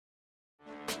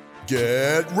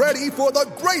Get ready for the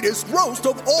greatest roast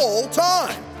of all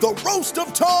time, the Roast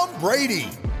of Tom Brady,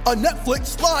 a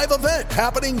Netflix live event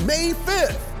happening May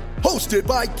 5th. Hosted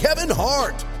by Kevin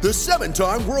Hart, the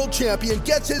 7-time world champion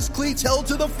gets his cleats held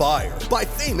to the fire by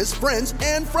famous friends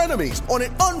and frenemies on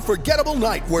an unforgettable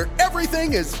night where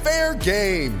everything is fair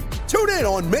game. Tune in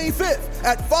on May 5th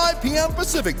at 5 p.m.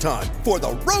 Pacific time for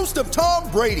the Roast of Tom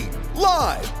Brady,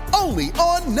 live only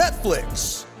on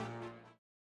Netflix.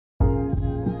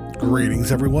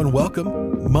 Greetings, everyone.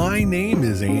 Welcome. My name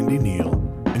is Andy Neal,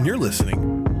 and you're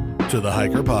listening to the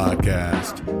Hiker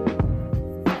Podcast.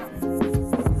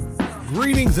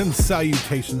 Greetings and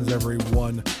salutations,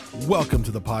 everyone. Welcome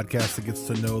to the podcast that gets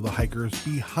to know the hikers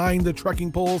behind the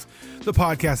trekking poles, the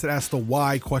podcast that asks the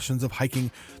why questions of hiking,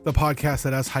 the podcast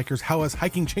that asks hikers how has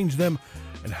hiking changed them,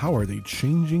 and how are they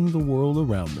changing the world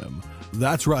around them.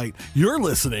 That's right. You're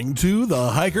listening to the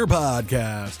Hiker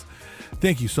Podcast.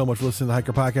 Thank you so much for listening to the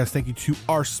Hiker Podcast. Thank you to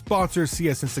our sponsor,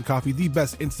 CS Instant Coffee, the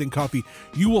best instant coffee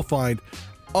you will find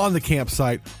on the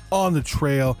campsite, on the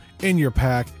trail, in your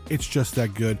pack. It's just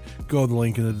that good. Go to the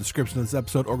link in the description of this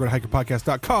episode or go to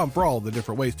hikerpodcast.com for all the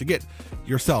different ways to get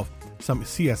yourself some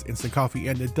CS Instant Coffee,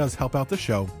 and it does help out the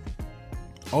show.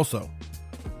 Also,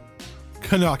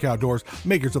 Canuck Outdoors,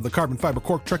 makers of the carbon fiber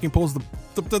cork trekking poles,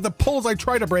 the poles I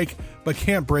try to break but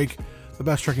can't break, the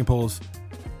best trekking poles,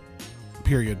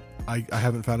 period. I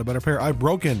haven't found a better pair. I've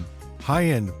broken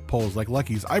high-end poles like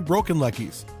Lucky's. I've broken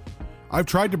Lucky's. I've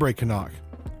tried to break Canuck.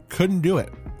 Couldn't do it.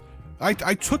 I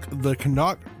took the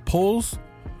Canuck poles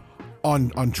on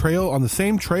the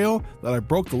same trail that I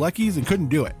broke the Lucky's and couldn't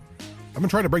do it. I've been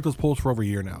trying to break those poles for over a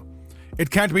year now. It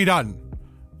can't be done.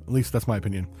 At least that's my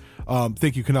opinion.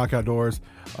 Thank you, Canuck Outdoors,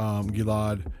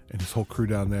 Gilad and his whole crew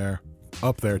down there.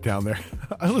 Down there.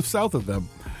 I live south of them.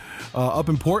 Up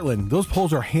in Portland. Those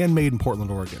poles are handmade in Portland,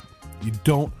 Oregon. You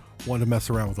don't want to mess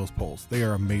around with those poles. They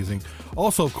are amazing.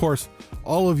 Also, of course,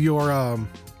 all of your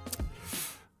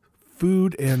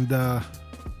food and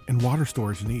water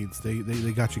storage needs,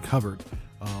 they got you covered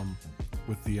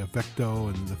with the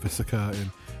Vecto and the Vesica,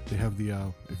 and they have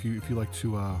the if you like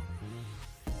to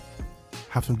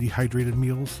have some dehydrated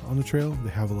meals on the trail,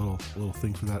 they have a little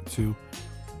thing for that too.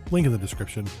 Link in the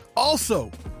description.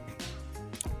 Also,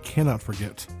 cannot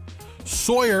forget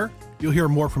Sawyer. You'll hear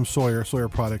more from Sawyer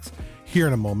products here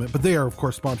in a moment, but they are of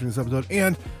course sponsoring this episode.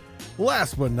 And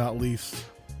last but not least,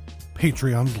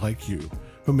 Patreons like you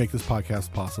who make this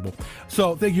podcast possible.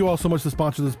 So thank you all so much to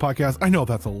sponsor this podcast. I know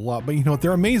that's a lot, but you know what?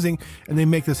 They're amazing and they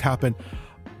make this happen.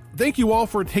 Thank you all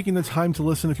for taking the time to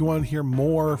listen. If you want to hear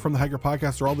more from the Hiker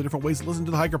Podcast or all the different ways to listen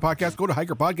to the Hiker Podcast, go to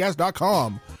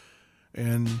hikerpodcast.com.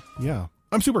 And yeah,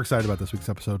 I'm super excited about this week's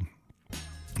episode.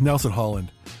 Nelson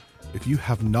Holland, if you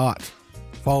have not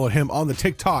followed him on the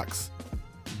TikToks,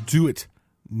 do it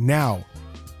now.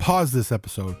 Pause this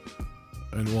episode.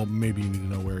 And well, maybe you need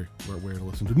to know where to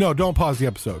listen to. No, don't pause the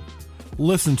episode.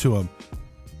 Listen to him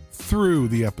through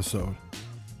the episode.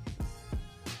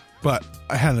 But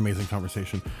I had an amazing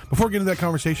conversation. Before getting to that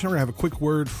conversation, we're going to have a quick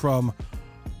word from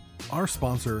our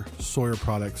sponsor, Sawyer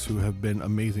Products, who have been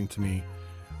amazing to me.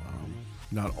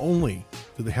 Not only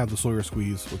do they have the Sawyer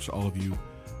Squeeze, which all of you,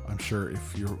 I'm sure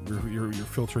if you're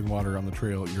filtering water on the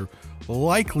trail, you're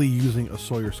likely using a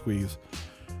Sawyer Squeeze,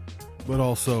 but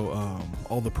also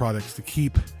all the products to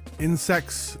keep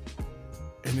insects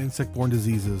and insect-borne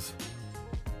diseases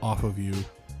off of you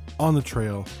on the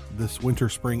trail this winter,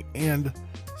 spring, and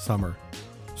summer.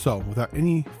 So without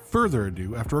any further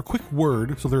ado, after a quick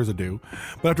word, so there's a do,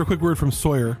 but after a quick word from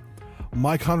Sawyer,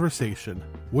 my conversation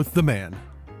with the man,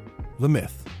 the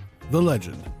myth, the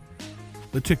legend,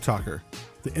 the TikToker,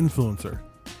 the influencer,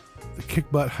 the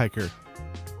kick-butt hiker.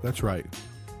 That's right.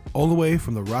 All the way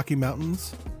from the Rocky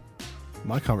Mountains,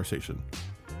 my conversation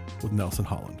with Nelson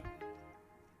Holland.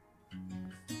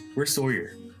 We're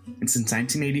Sawyer, and since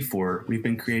 1984, we've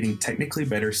been creating technically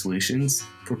better solutions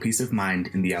for peace of mind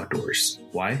in the outdoors.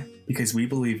 Why? Because we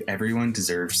believe everyone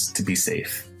deserves to be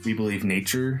safe. We believe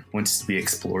nature wants to be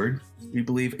explored. We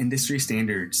believe industry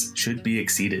standards should be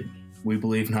exceeded. We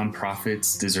believe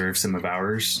nonprofits deserve some of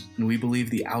ours, and we believe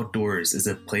the outdoors is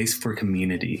a place for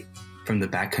community, from the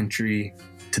backcountry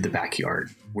to the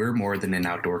backyard. We're more than an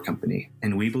outdoor company,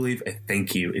 and we believe a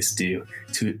thank you is due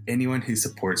to anyone who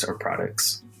supports our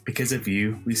products. Because of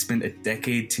you, we spent a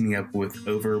decade teaming up with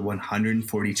over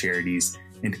 140 charities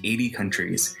in 80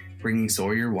 countries, bringing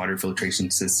Sawyer water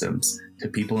filtration systems to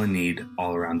people in need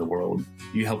all around the world.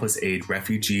 You help us aid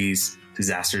refugees,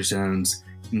 disaster zones,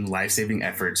 and life-saving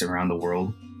efforts around the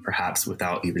world, perhaps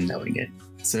without even knowing it.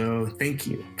 So thank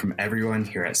you from everyone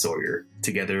here at Sawyer.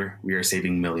 Together, we are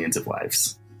saving millions of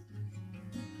lives.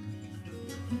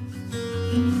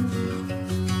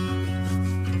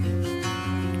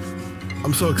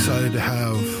 I'm so excited to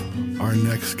have our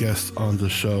next guest on the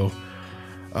show.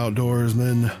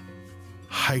 Outdoorsman,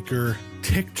 hiker,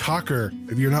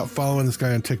 TikToker. If you're not following this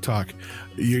guy on TikTok,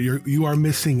 you are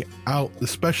missing out,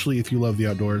 especially if you love the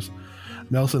outdoors.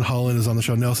 Nelson Holland is on the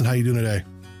show. Nelson, how you doing today?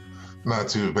 Not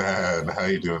too bad. How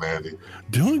you doing, Andy?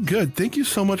 Doing good. Thank you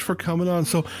so much for coming on.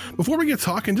 So before we get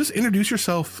talking, just introduce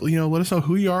yourself. Let us know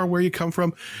who you are, where you come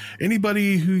from.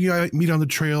 Anybody who you meet on the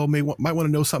trail might want to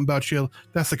know something about you.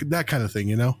 That's that kind of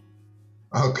thing,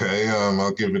 Okay,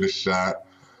 I'll give it a shot.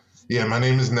 Yeah, my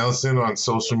name is Nelson on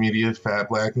social media, Fat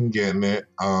Black and Getting It.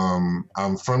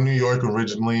 I'm from New York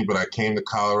originally, but I came to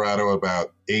Colorado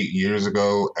about 8 years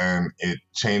ago, and it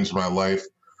changed my life.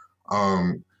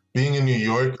 Being in New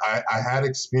York, I had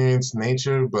experienced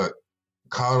nature, but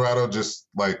Colorado just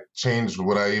changed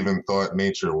what I even thought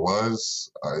nature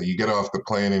was. You get off the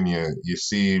plane and you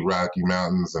see Rocky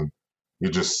Mountains and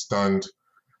you're just stunned.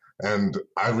 And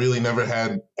I really never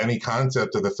had any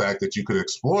concept of the fact that you could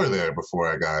explore there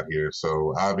before I got here.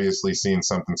 So obviously seeing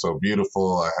something so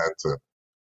beautiful, I had to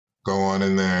go on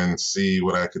in there and see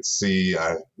what I could see.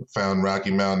 I found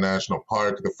Rocky Mountain National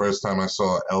Park. The first time I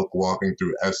saw elk walking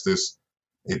through Estes,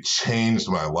 it changed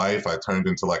my life. I turned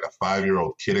into a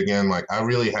 5-year-old kid again. I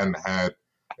really hadn't had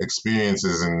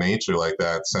experiences in nature like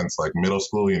that since middle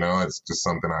school, it's just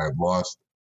something I had lost.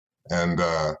 And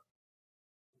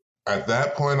at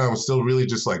that point, I was still really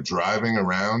just driving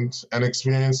around and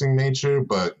experiencing nature.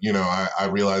 But, I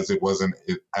realized it wasn't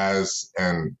as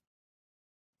an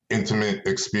intimate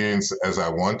experience as I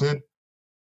wanted.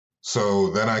 So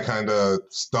then I kind of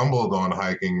stumbled on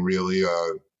hiking, really.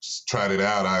 Just tried it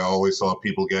out. I always saw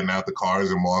people getting out the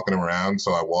cars and walking around.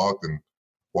 So I walked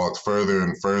further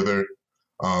and further.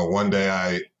 One day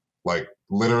I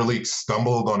literally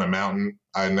stumbled on a mountain.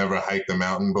 I had never hiked a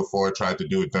mountain before. Tried to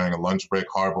do it during a lunch break.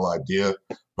 Horrible idea,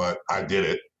 but I did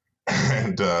it.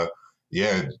 And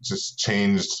it just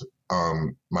changed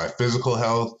my physical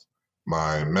health,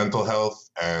 my mental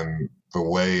health, and the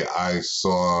way I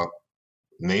saw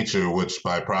nature, which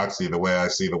by proxy, the way I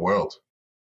see the world.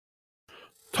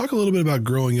 Talk a little bit about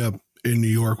growing up in New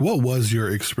York. What was your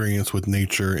experience with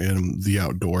nature and the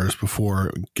outdoors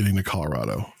before getting to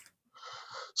Colorado?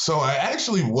 So I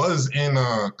actually was in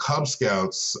Cub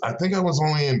Scouts. I think I was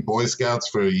only in Boy Scouts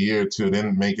for a year or two.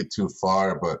 Didn't make it too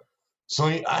far, but so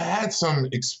I had some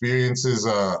experiences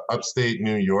upstate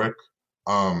New York.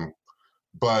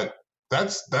 But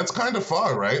that's kind of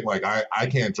far, right? I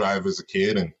can't drive as a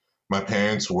kid, and my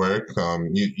parents work.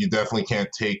 You definitely can't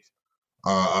take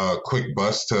a quick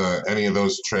bus to any of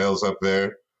those trails up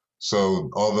there. So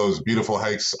all those beautiful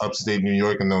hikes upstate New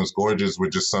York and those gorges were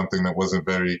just something that wasn't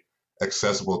very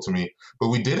accessible to me. But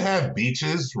we did have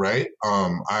beaches, right?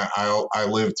 I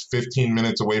lived 15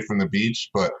 minutes away from the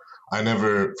beach, but I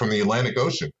never from the Atlantic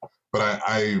Ocean. But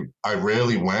I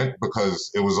rarely went because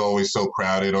it was always so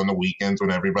crowded on the weekends when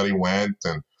everybody went.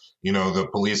 And, the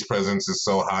police presence is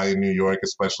so high in New York,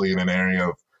 especially in an area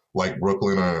of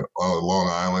Brooklyn or Long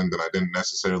Island, and I didn't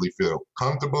necessarily feel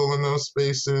comfortable in those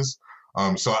spaces.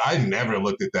 So I never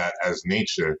looked at that as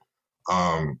nature.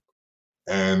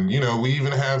 And, we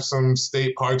even have some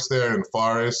state parks there and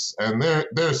forests, and there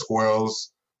are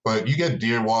squirrels, but you get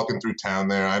deer walking through town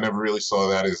there. I never really saw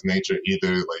that as nature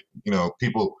either.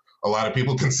 A lot of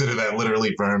people consider that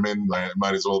literally vermin. It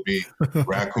might as well be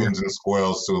raccoons and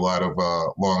squirrels to a lot of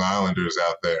Long Islanders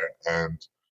out there. And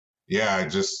yeah,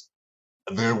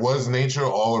 there was nature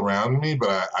all around me,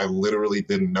 but I literally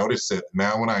didn't notice it.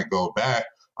 Now when I go back,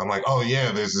 I'm like, oh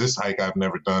yeah, there's this hike I've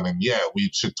never done. And yeah, we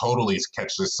should totally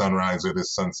catch this sunrise or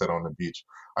this sunset on the beach.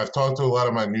 I've talked to a lot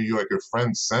of my New Yorker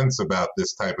friends since about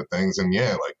this type of things. And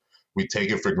yeah, we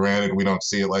take it for granted. We don't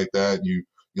see it like that. You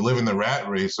live in the rat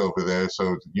race over there,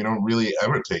 so you don't really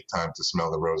ever take time to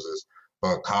smell the roses.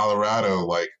 But Colorado,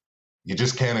 you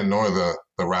just can't ignore the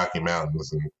Rocky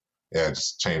Mountains. And yeah, it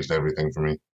just changed everything for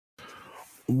me.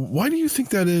 Why do you think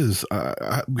that is?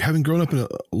 Having grown up in a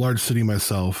large city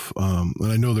myself,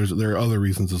 and I know there are other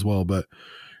reasons as well, but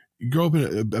you grow up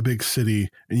in a big city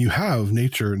and you have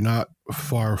nature not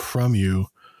far from you,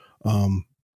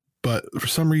 but for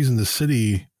some reason the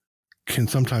city can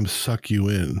sometimes suck you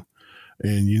in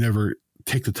and you never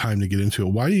take the time to get into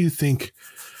it. Why do you think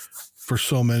for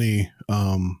so many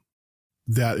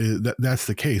that's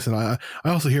the case? And I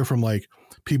also hear from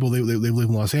people, they live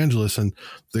in Los Angeles and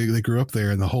they grew up there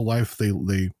and the whole life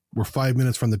they were 5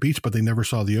 minutes from the beach, but they never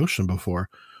saw the ocean before.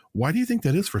 Why do you think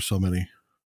that is for so many?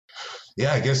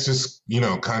 Yeah, I guess just,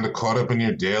 kind of caught up in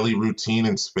your daily routine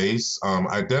and space.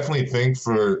 I definitely think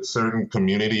for certain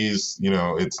communities,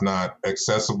 it's not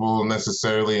accessible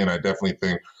necessarily. And I definitely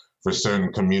think for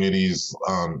certain communities,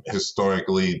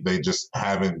 historically, they just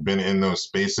haven't been in those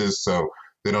spaces, so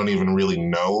they don't even really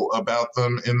know about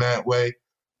them in that way.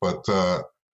 But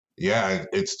yeah,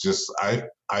 it's just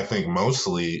I think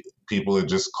mostly people are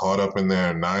just caught up in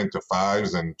their 9 to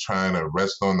 5s and trying to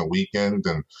rest on the weekend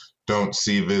and don't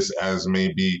see this as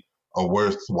maybe a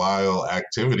worthwhile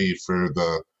activity for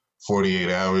the 48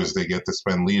 hours they get to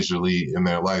spend leisurely in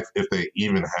their life, if they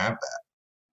even have that.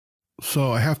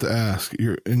 So I have to ask,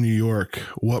 you're in New York.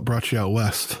 What brought you out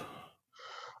west?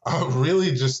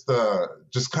 Really, just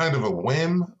kind of a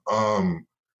whim.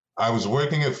 I was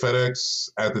working at FedEx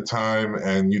at the time,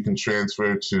 and you can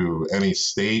transfer to any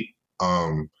state,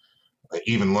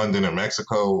 even London or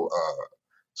Mexico.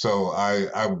 So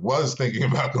I was thinking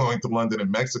about going to London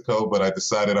and Mexico, but I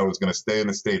decided I was going to stay in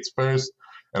the States first.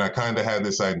 And I kind of had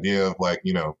this idea of like,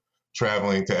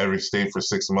 traveling to every state for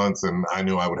 6 months, and I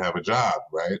knew I would have a job,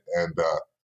 right? And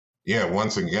yeah,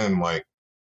 once again, like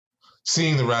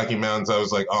seeing the Rocky Mountains, I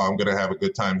was like, oh, I'm going to have a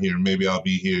good time here. Maybe I'll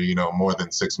be here, more than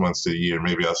 6 months to a year.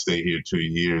 Maybe I'll stay here 2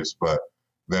 years. But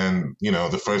then,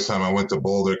 the first time I went to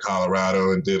Boulder,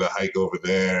 Colorado, and did a hike over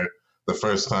there, the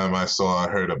first time I saw a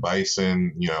herd of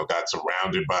bison, got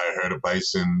surrounded by a herd of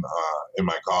bison in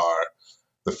my car.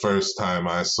 The first time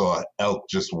I saw elk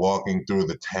just walking through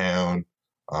the town,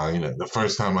 the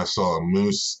first time I saw a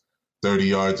moose 30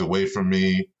 yards away from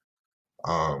me.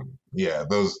 Yeah,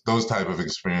 those type of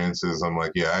experiences, I'm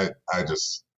like, yeah,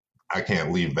 I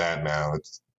can't leave that now.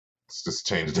 It's just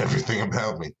changed everything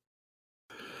about me.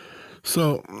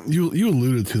 So you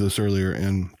alluded to this earlier,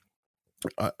 and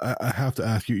I have to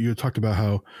ask you. You talked about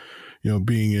how,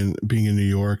 being in New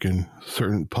York and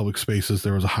certain public spaces,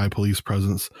 there was a high police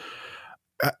presence.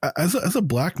 As a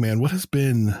black man, what has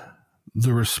been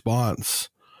the response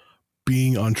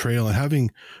being on trail and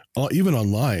having, even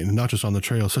online, not just on the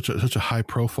trail, such a high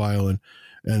profile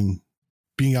and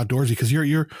being outdoorsy? Because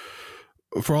you're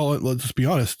for all, let's just be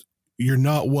honest, you're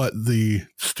not what the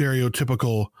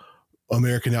stereotypical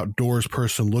American outdoors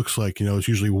person looks like. It's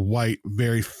usually white,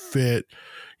 very fit,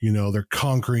 they're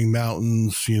conquering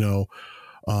mountains, and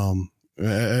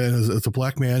as a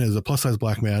black man, as a plus size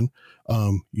black man,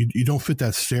 you don't fit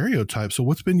that stereotype. So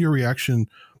what's been your reaction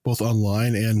both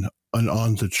online and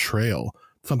on the trail?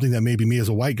 Something that maybe me as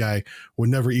a white guy would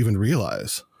never even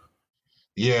realize.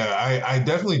 Yeah, I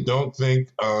definitely don't think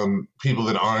people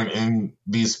that aren't in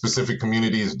these specific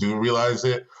communities do realize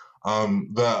it.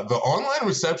 The online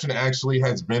reception actually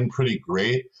has been pretty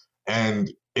great,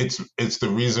 and it's the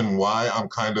reason why I'm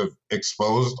kind of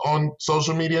exposed on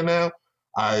social media now.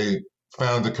 I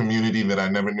found a community that I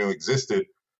never knew existed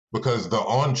because the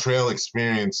on-trail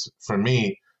experience for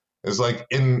me is like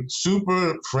in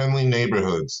super friendly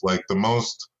neighborhoods, like the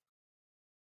most,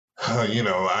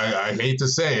 I hate to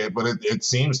say it, but it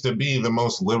seems to be the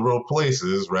most liberal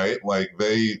places, right? Like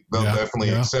they'll definitely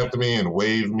accept me and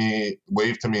wave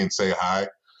to me and say hi.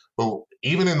 But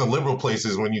even in the liberal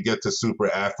places, when you get to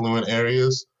super affluent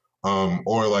areas,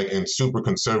 or like in super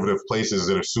conservative places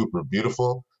that are super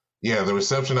beautiful, yeah, the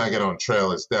reception I get on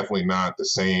trail is definitely not the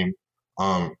same.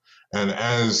 And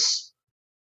as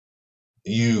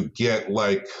you get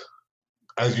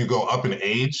as you go up in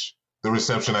age, the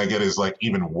reception I get is like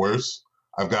even worse.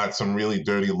 I've got some really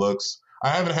dirty looks. I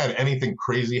haven't had anything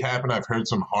crazy happen. I've heard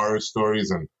some horror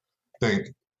stories, and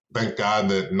thank God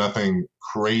that nothing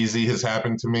crazy has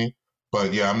happened to me.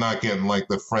 But yeah, I'm not getting like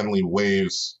the friendly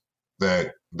waves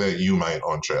that you might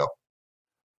on trail.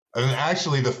 And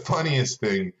actually, the funniest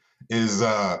thing is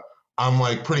I'm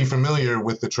like pretty familiar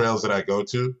with the trails that I go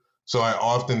to. So I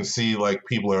often see like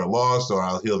people are lost, or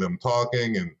I'll hear them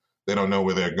talking and they don't know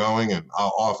where they're going, and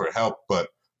I'll offer help. But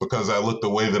because I look the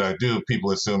way that I do,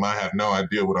 people assume I have no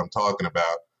idea what I'm talking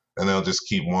about, and they'll just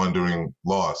keep wandering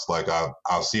lost. Like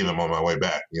I'll see them on my way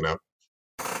back,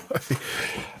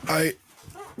 I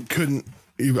couldn't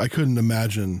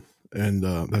imagine. And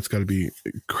that's got to be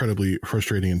incredibly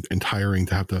frustrating and tiring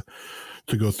to have to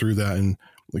go through that and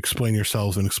explain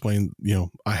yourselves and explain,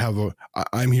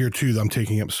 I'm here too. I'm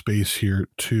taking up space here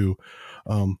too.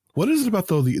 What is it about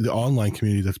though the online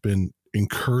community that's been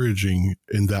encouraging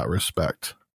in that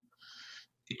respect?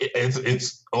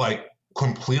 It's like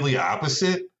completely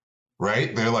opposite,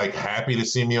 right? They're like happy to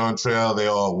see me on trail. They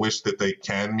all wish that they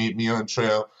can meet me on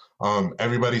trail.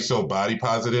 Everybody's so body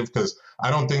positive because I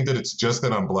don't think that it's just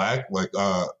that I'm black. Like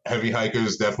heavy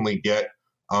hikers definitely get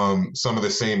some of the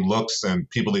same looks, and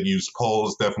people that use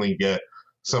poles definitely get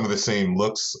some of the same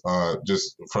looks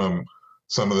just from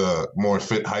some of the more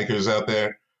fit hikers out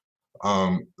there.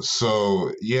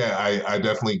 So yeah, I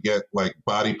definitely get like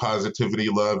body positivity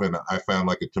love, and I found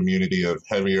like a community of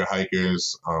heavier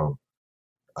hikers.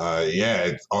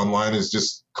 online is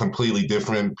just completely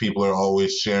different. People are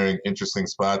always sharing interesting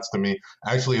spots to me.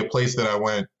 Actually, a place that I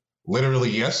went literally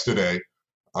yesterday,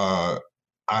 I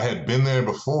had been there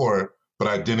before, but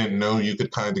I didn't know you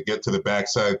could kind of get to the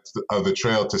backside of the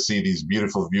trail to see these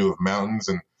beautiful view of mountains.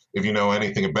 And if you know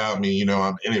anything about me, you know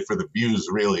I'm in it for the views.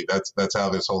 Really, that's how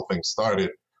this whole thing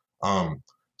started.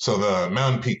 So the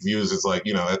mountain peak views is like,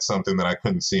 that's something that I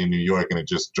couldn't see in New York, and it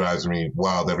just drives me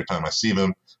wild every time I see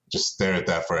them. Just stare at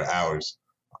that for hours.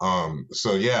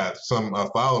 So yeah, a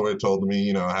follower told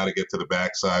me, how to get to the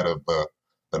backside of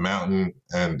the mountain,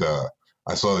 and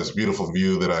I saw this beautiful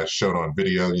view that I showed on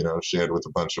video, shared with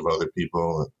a bunch of other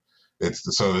people.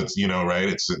 It's right.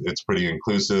 It's pretty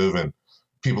inclusive, and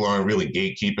people aren't really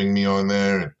gatekeeping me on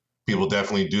there, and people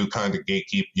definitely do kind of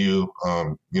gatekeep you,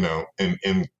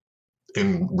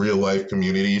 in real life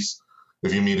communities.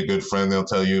 If you meet a good friend, they'll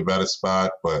tell you about a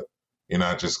spot, but you're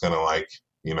not just gonna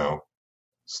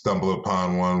stumble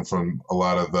upon one from a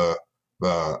lot of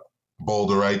the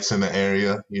boulderites in the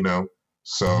area,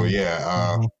 So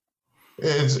yeah,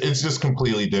 it's just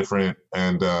completely different,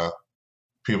 and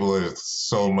people are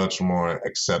so much more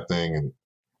accepting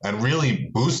and really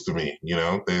boost me.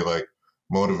 They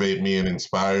motivate me and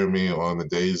inspire me on the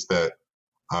days that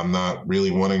I'm not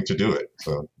really wanting to do it.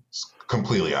 So it's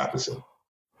completely opposite.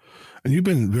 And you've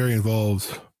been very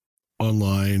involved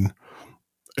online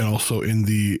and also in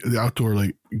the outdoor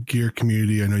gear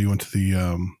community. I know you went to the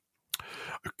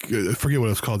I forget what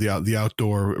it's called, the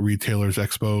Outdoor Retailers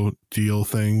Expo deal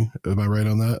thing. Am I right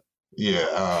on that?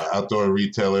 Yeah, Outdoor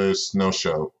Retailers Snow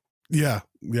Show. Yeah.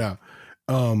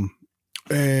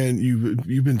 And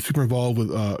you've been super involved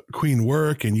with Queen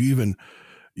Work, and you even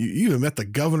met the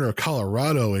governor of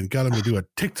Colorado and got him to do a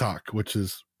TikTok, which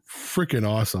is freaking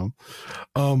awesome.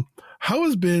 How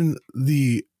has been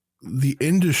the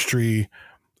industry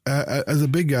as a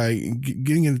big guy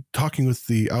getting in talking with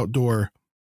the outdoor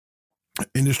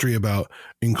industry about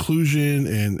inclusion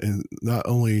and not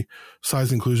only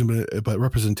size inclusion but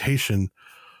representation?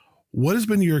 What has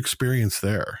been your experience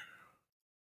there?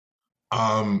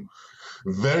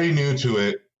 Very new to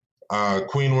it.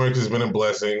 Queen Work has been a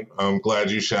blessing. I'm glad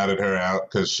you shouted her out,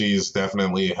 because she's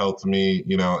definitely helped me,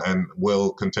 and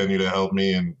will continue to help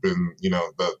me, and been,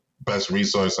 the best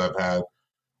resource I've had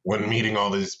when meeting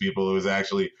all these people. It was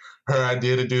actually her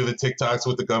idea to do the TikToks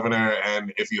with the governor,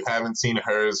 and if you haven't seen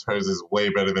hers is way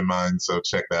better than mine, so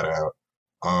check that out.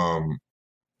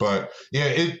 But yeah,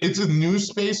 it's a new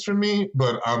space for me,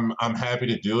 but I'm happy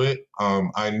to do it.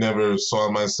 I never saw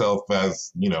myself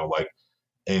as,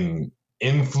 an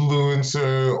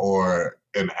influencer or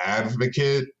an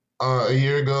advocate a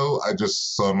year ago. I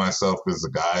just saw myself as a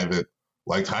guy that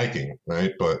liked hiking,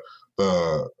 right? But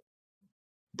the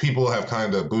people have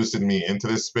kind of boosted me into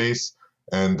this space,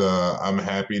 and I'm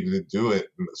happy to do it.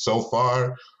 So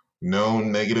far, no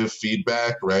negative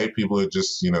feedback, right? People are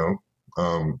just,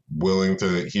 willing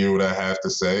to hear what I have to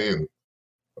say, and,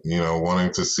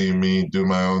 wanting to see me do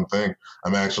my own thing.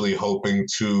 I'm actually hoping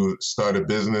to start a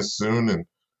business soon, and,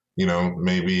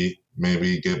 maybe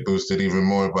get boosted even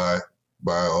more by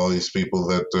all these people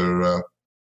that are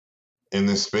in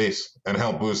this space, and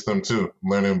help boost them too.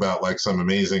 Learning about some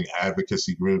amazing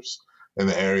advocacy groups in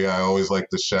the area. I always like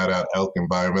to shout out Elk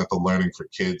Environmental Learning for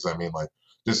Kids. I mean,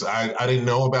 I didn't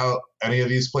know about any of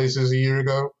these places a year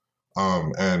ago.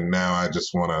 And now I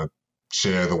just want to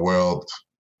share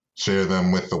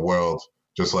them with the world,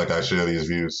 just like I share these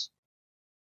views.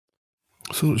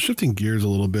 So shifting gears a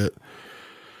little bit,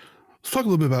 let's talk a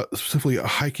little bit about specifically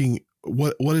hiking,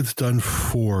 what it's done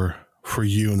for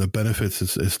you and the benefits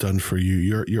it's done for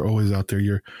you. You're always out there.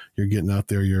 You're getting out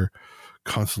there. You're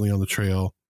constantly on the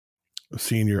trail,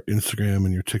 seeing your Instagram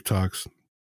and your TikToks.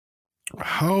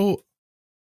 How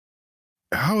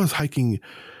has hiking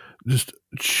just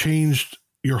changed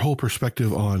your whole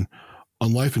perspective on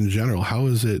life in general? How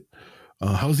is it?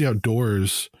 How's the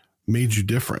outdoors made you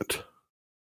different?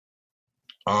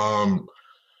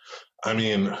 I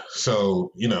mean,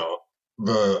 so,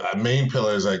 the main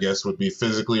pillars, I guess, would be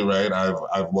physically, right?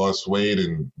 I've lost weight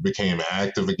and became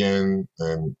active again.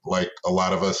 And like a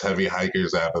lot of us heavy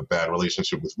hikers, I have a bad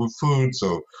relationship with food.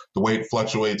 So the weight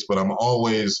fluctuates, but it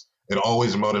always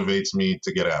motivates me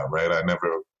to get out, right? I never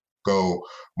go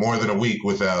more than a week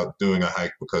without doing a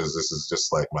hike, because this is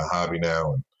just like my hobby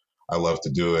now, and I love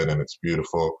to do it, and it's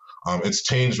beautiful. It's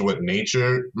changed what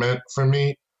nature meant for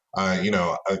me.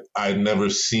 I'd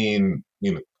never seen,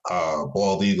 a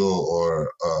bald eagle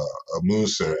or a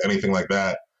moose or anything like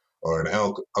that, or an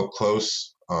elk up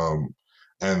close.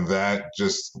 And that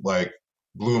just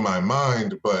blew my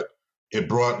mind, but it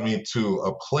brought me to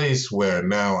a place where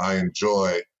now I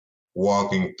enjoy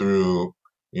walking through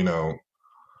you know,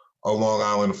 a Long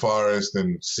Island forest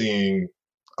and seeing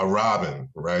a robin,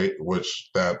 right? Which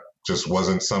that just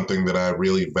wasn't something that I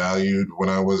really valued when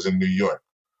I was in New York,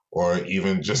 or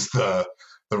even just the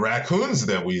raccoons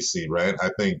that we see, right? I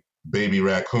think baby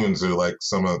raccoons are like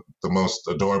some of the most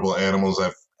adorable animals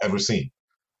I've ever seen.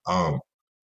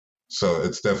 So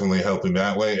it's definitely helping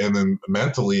that way. And then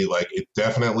mentally, like it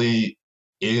definitely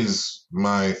is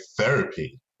my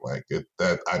therapy. Like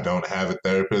that I don't have a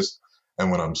therapist.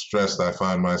 And when I'm stressed, I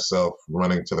find myself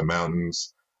running to the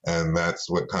mountains. And that's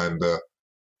what kind of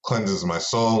cleanses my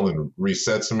soul and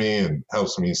resets me and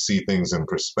helps me see things in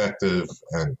perspective.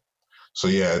 And so,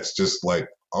 yeah, it's just like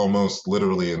almost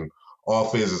literally in all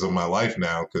phases of my life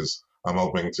now, because I'm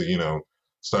hoping to,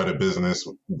 start a business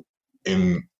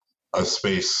in a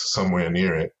space somewhere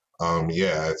near it.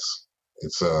 Yeah,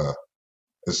 it's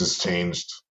just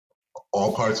changed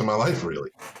all parts of my life, really.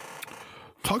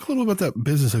 Talk a little about that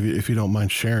business if you don't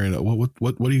mind sharing.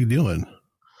 What are you doing?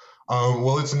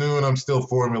 Well, it's new and I'm still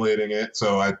formulating it,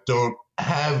 so I don't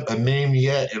have a name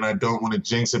yet, and I don't want to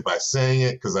jinx it by saying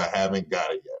it because I haven't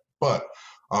got it yet. But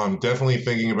I'm definitely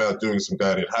thinking about doing some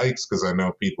guided hikes because I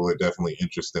know people are definitely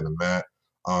interested in that.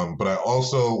 But I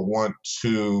also want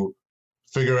to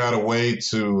figure out a way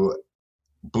to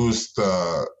boost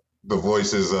the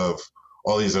voices of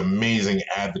all these amazing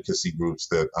advocacy groups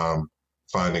that I'm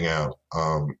finding out.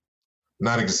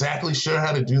 Not exactly sure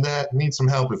how to do that. Need some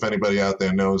help. If anybody out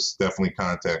there knows, definitely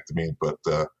contact me. But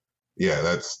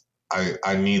yeah,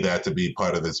 I need that to be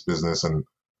part of this business, and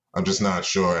I'm just not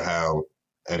sure how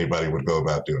anybody would go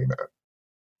about doing that.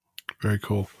 Very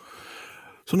cool.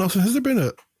 So Nelson, has there been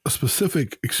a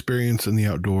specific experience in the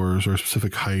outdoors or a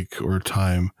specific hike or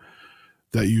time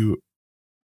that you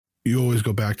always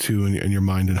go back to in your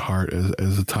mind and heart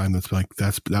as a time that's like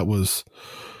that was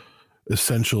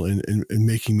essential in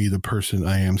making me the person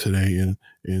I am today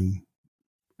in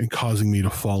causing me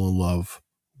to fall in love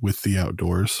with the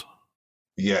outdoors?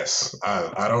 Yes.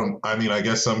 I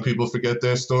guess some people forget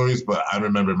their stories, but I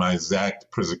remember my exact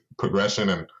progression,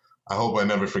 and I hope I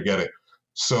never forget it.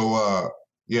 So,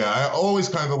 yeah, I always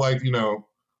kind of like,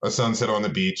 a sunset on the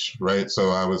beach, right? So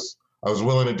I was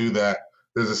willing to do that.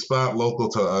 There's a spot local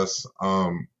to us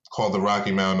called the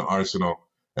Rocky Mountain Arsenal,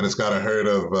 and it's got a herd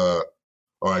of,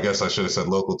 or I guess I should have said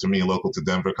local to me, local to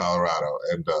Denver, Colorado,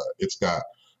 and it's got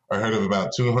a herd of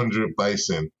about 200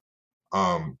 bison.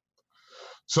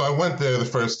 So I went there the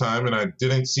first time, and I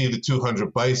didn't see the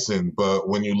 200 bison, but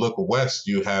when you look west,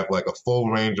 you have like a full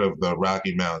range of the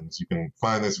Rocky Mountains. You can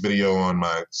find this video on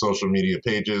my social media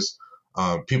pages.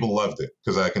 People loved it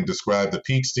because I can describe the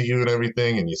peaks to you and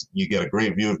everything, and you get a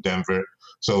great view of Denver.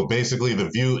 So basically, the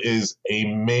view is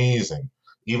amazing.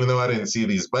 Even though I didn't see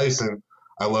these bison,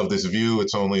 I love this view.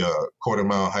 It's only a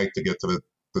quarter-mile hike to get to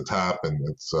the top, and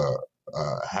it's a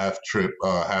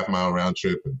half-mile round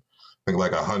trip, and I think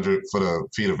like 100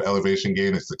 feet of elevation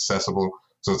gain. It's accessible.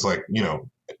 So it's like,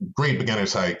 great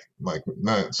beginner's hike. Like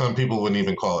some people wouldn't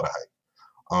even call it a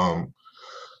hike.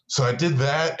 So I did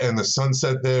that, and the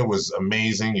sunset there was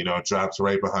amazing. It drops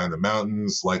right behind the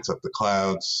mountains, lights up the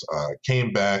clouds.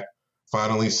 Came back,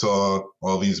 finally saw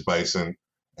all these bison,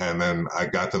 and then I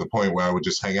got to the point where I would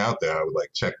just hang out there. I would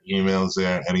like check emails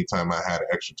there. Anytime I had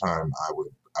extra time,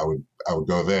 I would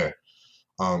go there.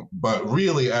 But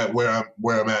really, at where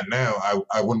I'm at now,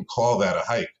 I wouldn't call that a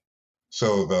hike.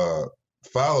 So the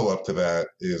follow up to that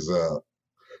is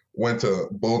went to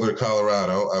Boulder,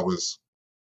 Colorado. I was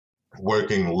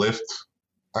working Lyft,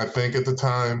 I think, at the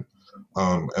time,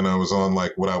 and I was on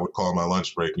like what I would call my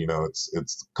lunch break. It's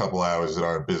a couple hours that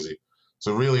aren't busy.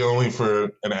 So really, only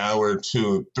for an hour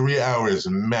to 3 hours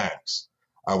max,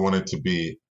 I wanted to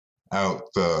be out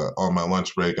on my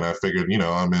lunch break, and I figured,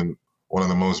 I'm in one of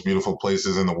the most beautiful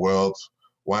places in the world.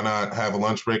 Why not have a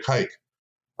lunch break hike?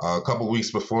 A couple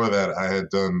weeks before that, I had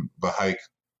done the hike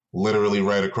literally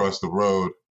right across the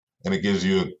road, and it gives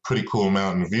you a pretty cool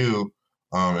mountain view,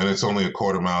 and it's only a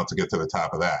quarter mile to get to the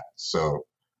top of that. So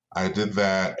I did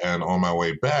that, and on my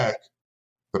way back,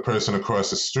 the person across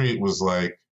the street was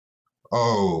like,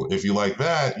 oh, if you like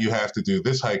that, you have to do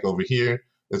this hike over here.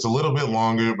 It's a little bit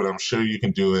longer, but I'm sure you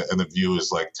can do it, and the view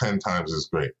is like 10 times as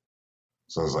great.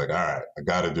 So I was like, all right, I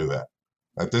got to do that.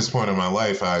 At this point in my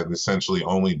life, I essentially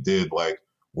only did like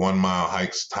 1 mile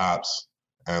hikes tops,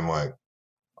 and like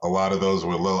a lot of those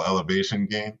were low elevation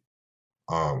gain.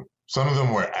 Some of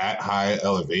them were at high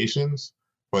elevations,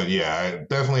 but yeah, I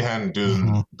definitely hadn't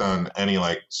done any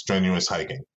like strenuous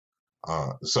hiking.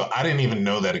 So I didn't even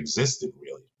know that existed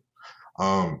really.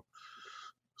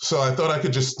 So I thought I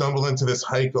could just stumble into this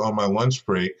hike on my lunch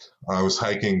break. I was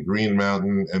hiking Green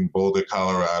Mountain in Boulder,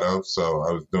 Colorado. So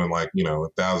I was doing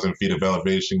 1,000 feet of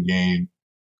elevation gain,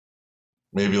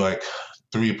 maybe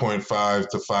 3.5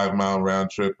 to 5 mile round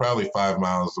trip, probably 5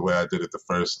 miles the way I did it the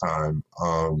first time.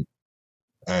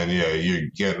 And yeah, you're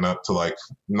getting up to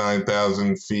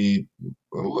 9,000 feet,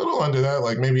 a little under that,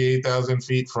 maybe 8,000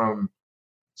 feet from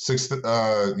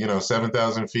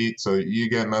 7,000 feet. So you're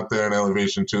getting up there in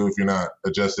elevation too if you're not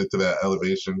adjusted to that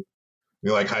elevation.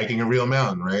 You're hiking a real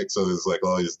mountain, right? So there's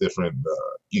all these different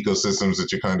ecosystems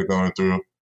that you're kind of going through.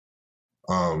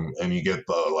 And you get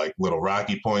the little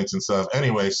rocky points and stuff.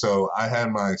 Anyway, so I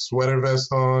had my sweater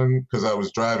vest on because I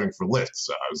was driving for Lyft.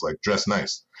 So I was dressed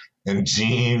nice and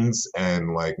jeans and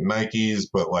Nikes,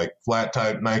 but flat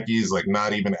type Nikes,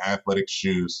 not even athletic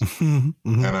shoes.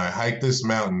 Mm-hmm. And I hiked this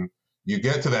mountain. You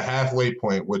get to the halfway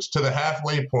point, which to the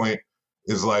halfway point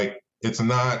is it's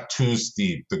not too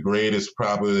steep. The grade is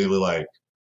probably a little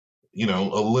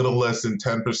less than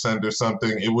 10% or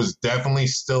something. It was definitely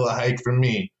still a hike for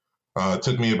me. It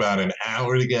took me about an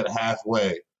hour to get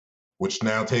halfway, which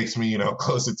now takes me,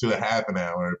 closer to a half an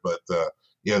hour. But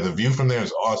yeah, the view from there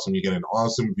is awesome. You get an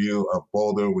awesome view of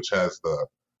Boulder, which has the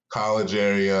college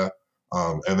area,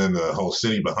 and then the whole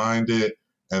city behind it.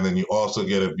 And then you also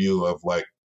get a view of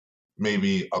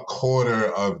maybe a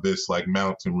quarter of this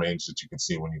mountain range that you can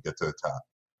see when you get to the top.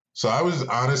 So I was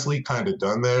honestly kind of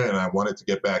done there and I wanted to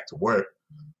get back to work.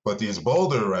 But these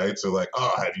Boulder rides are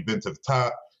oh, have you been to the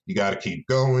top? You got to keep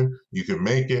going. You can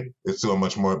make it. It's so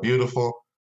much more beautiful.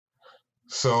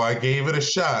 So I gave it a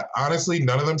shot. Honestly,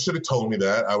 none of them should have told me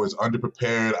that. I was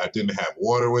underprepared. I didn't have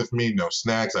water with me, no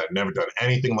snacks. I'd never done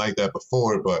anything like that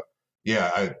before. But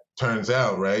yeah, it turns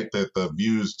out, right, that the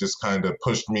views just kind of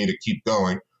pushed me to keep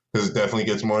going because it definitely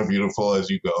gets more beautiful as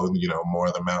you go. More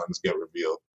of the mountains get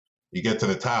revealed. You get to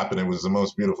the top, and it was the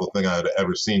most beautiful thing I had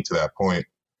ever seen to that point.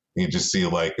 You just see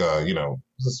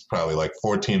this is probably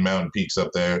 14 mountain peaks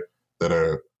up there that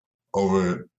are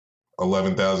over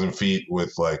 11,000 feet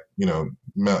with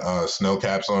snow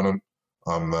caps on them.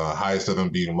 The highest of them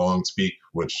being Long's Peak,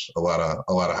 which a lot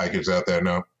of hikers out there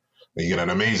know. You get an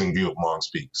amazing view of Long's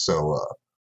Peak. So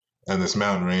and this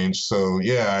mountain range. So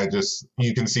yeah,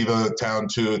 you can see the town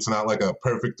too. It's not a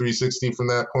perfect 360 from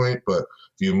that point, but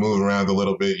if you move around a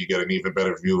little bit, you get an even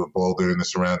better view of Boulder and the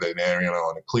surrounding area.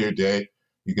 On a clear day,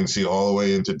 you can see all the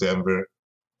way into Denver.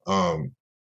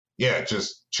 Yeah, it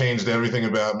just changed everything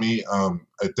about me.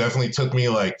 It definitely took me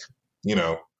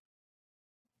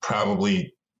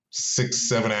probably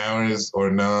 6-7 hours,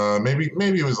 or no, maybe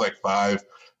it was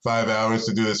 5 hours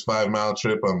to do this 5 mile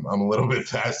trip. I'm a little bit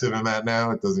faster than that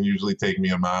now. It doesn't usually take me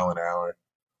a mile an hour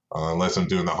unless I'm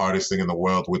doing the hardest thing in the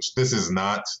world, which this is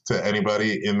not to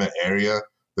anybody in the area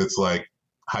that's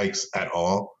hikes at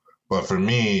all. But for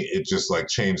me, it just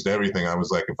changed everything. I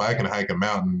was if I can hike a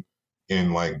mountain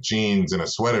in jeans and a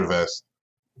sweater vest,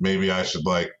 maybe I should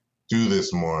do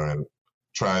this more and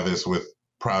try this with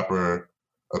proper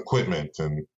equipment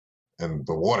and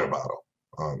the water bottle.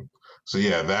 So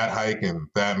yeah, that hike and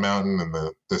that mountain and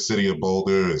the city of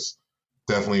Boulder is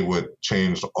definitely what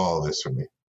changed all this for me.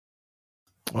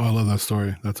 Oh, I love that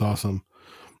story. That's awesome.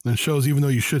 And it shows, even though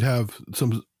you should have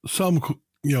some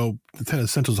the 10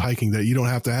 essentials of hiking, that you don't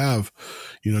have to have,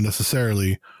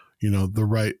 necessarily,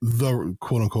 the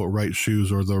quote unquote right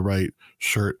shoes or the right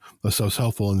shirt. That stuff's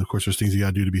helpful. And of course, there's things you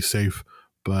got to do to be safe,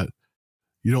 but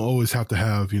you don't always have to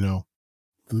have,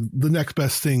 the next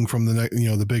best thing from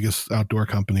the biggest outdoor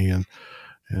company. And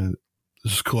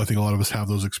it's just cool. I think a lot of us have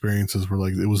those experiences where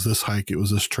it was this hike, it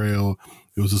was this trail,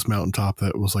 it was this mountaintop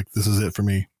that was this is it for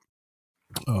me.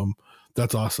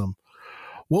 That's awesome.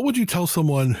 What would you tell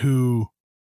someone who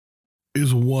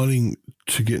is wanting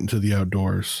to get into the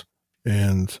outdoors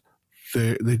and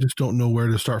they just don't know where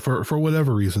to start for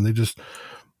whatever reason?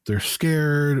 They're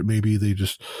scared. Maybe they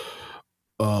just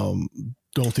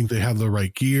don't think they have the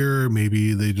right gear.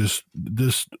 Maybe they just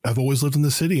have always lived in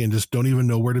the city and just don't even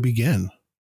know where to begin.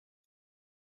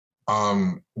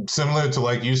 Similar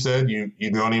to you said,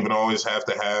 you don't even always have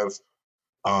to have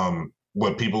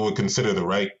what people would consider the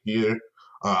right gear.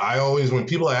 I always, when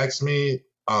people ask me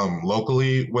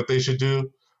locally what they should do,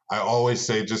 I always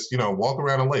say just, walk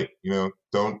around a lake.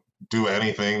 Don't do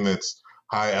anything that's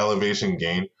high elevation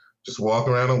gain. Just walk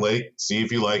around a lake, see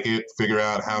if you like it, figure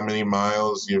out how many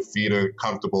miles your feet are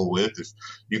comfortable with. If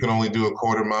you can only do a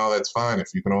quarter mile, that's fine.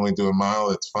 If you can only do a mile,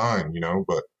 that's fine,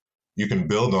 but you can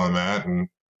build on that and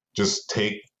just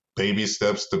take baby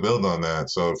steps to build on that.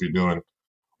 So if you're doing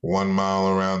 1 mile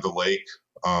around the lake,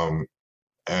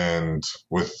 and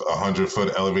with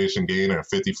 100-foot elevation gain or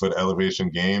 50-foot elevation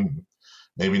gain,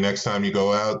 maybe next time you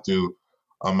go out, do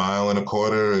 1.25 miles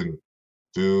and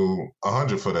do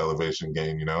 100-foot elevation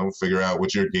gain, figure out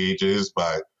what your gauge is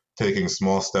by taking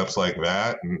small steps like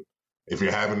that. And if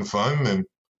you're having fun, then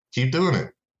keep doing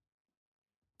it.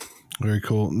 Very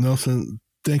cool. Nelson,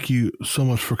 thank you so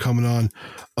much for coming on.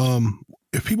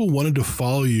 If people wanted to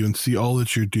follow you and see all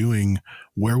that you're doing,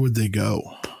 where would they go?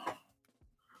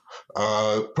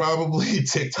 Probably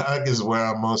TikTok is where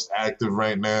I'm most active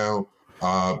right now.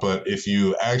 But if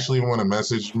you actually want to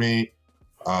message me,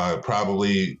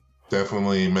 definitely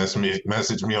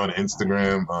message me on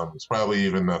Instagram. It's probably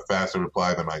even a faster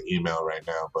reply than my email right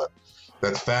now. But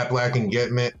that's Fat Black and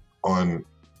Getting It on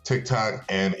TikTok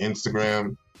and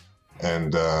Instagram.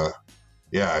 And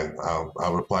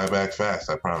I'll reply back fast,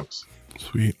 I promise.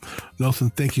 Sweet. Nelson,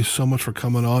 thank you so much for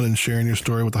coming on and sharing your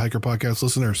story with the Hiker Podcast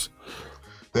listeners.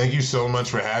 Thank you so much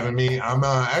for having me. I'm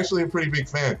actually a pretty big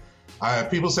fan.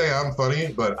 People say I'm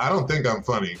funny, but I don't think I'm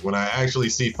funny. When I actually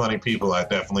see funny people, I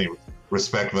definitely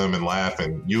respect them and laugh.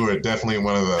 And you are definitely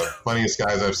one of the funniest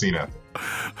guys I've seen out there.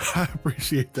 I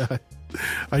appreciate that.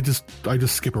 I just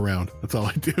skip around. That's all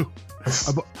I do.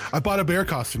 I bought a bear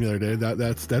costume the other day.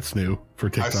 That's new for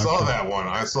TikTok.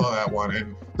 I saw that one.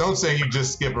 And don't say you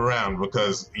just skip around,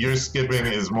 because your skipping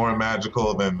is more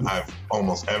magical than I've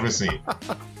almost ever seen.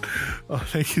 Oh,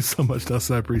 thank you so much,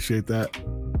 Dustin. I appreciate that.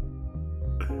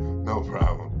 No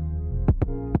problem.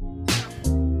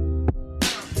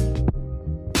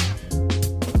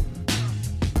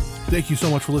 Thank you so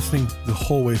much for listening the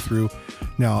whole way through.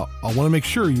 Now, I want to make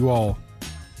sure you all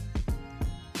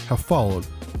have followed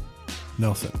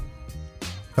Nelson,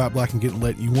 Fat Black and Getting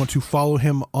Lit. You want to follow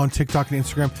him on TikTok and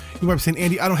Instagram. You might be saying,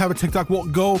 Andy, I don't have a TikTok. Well,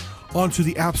 go onto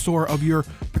the app store of your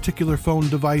particular phone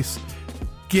device,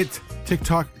 get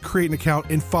TikTok, create an account,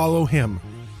 and follow him.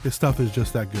 His stuff is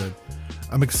just that good.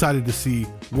 I'm excited to see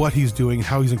what he's doing,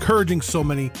 how he's encouraging so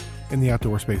many in the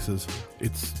outdoor spaces.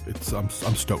 I'm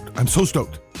stoked. I'm so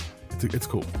stoked. It's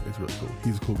cool. It's really cool.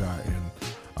 He's a cool guy, and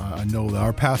I know that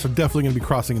our paths are definitely going to be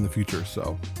crossing in the future.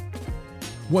 So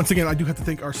once again, I do have to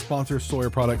thank our sponsor,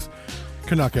 Sawyer Products,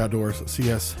 Canuck Outdoors,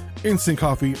 CS, Instant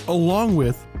Coffee, along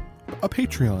with a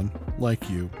Patreon like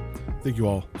you. Thank you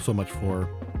all so much for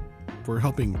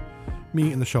helping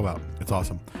me and the show out. It's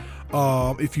awesome.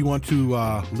 If you want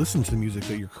to listen to the music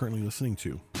that you're currently listening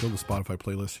to, go to the Spotify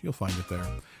playlist. You'll find it there.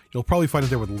 You'll probably find it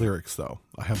there with lyrics, though.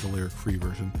 I have the lyric-free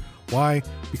version. Why?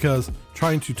 Because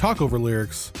trying to talk over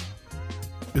lyrics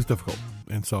is difficult.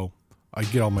 And so I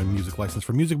get all my music license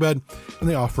from MusicBed, and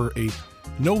they offer a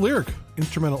no-lyric,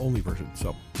 instrumental-only version.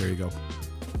 So there you go.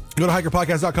 Go to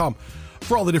hikerpodcast.com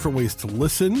for all the different ways to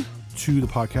listen to the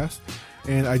podcast.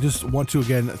 And I just want to,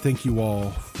 again, thank you all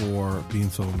for being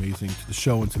so amazing to the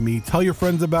show and to me. Tell your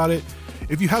friends about it.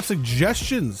 If you have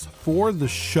suggestions for the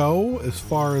show as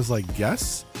far as like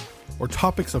guests or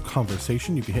topics of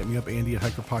conversation, you can hit me up, Andy at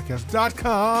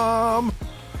hikerpodcast.com.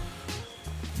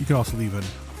 You can also leave an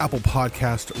Apple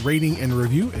Podcast rating and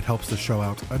review. It helps the show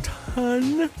out a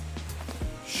ton.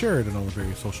 Share it on all the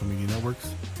various social media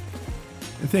networks.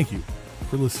 And thank you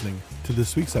for listening to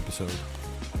this week's episode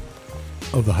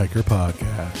of the Hiker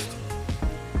Podcast.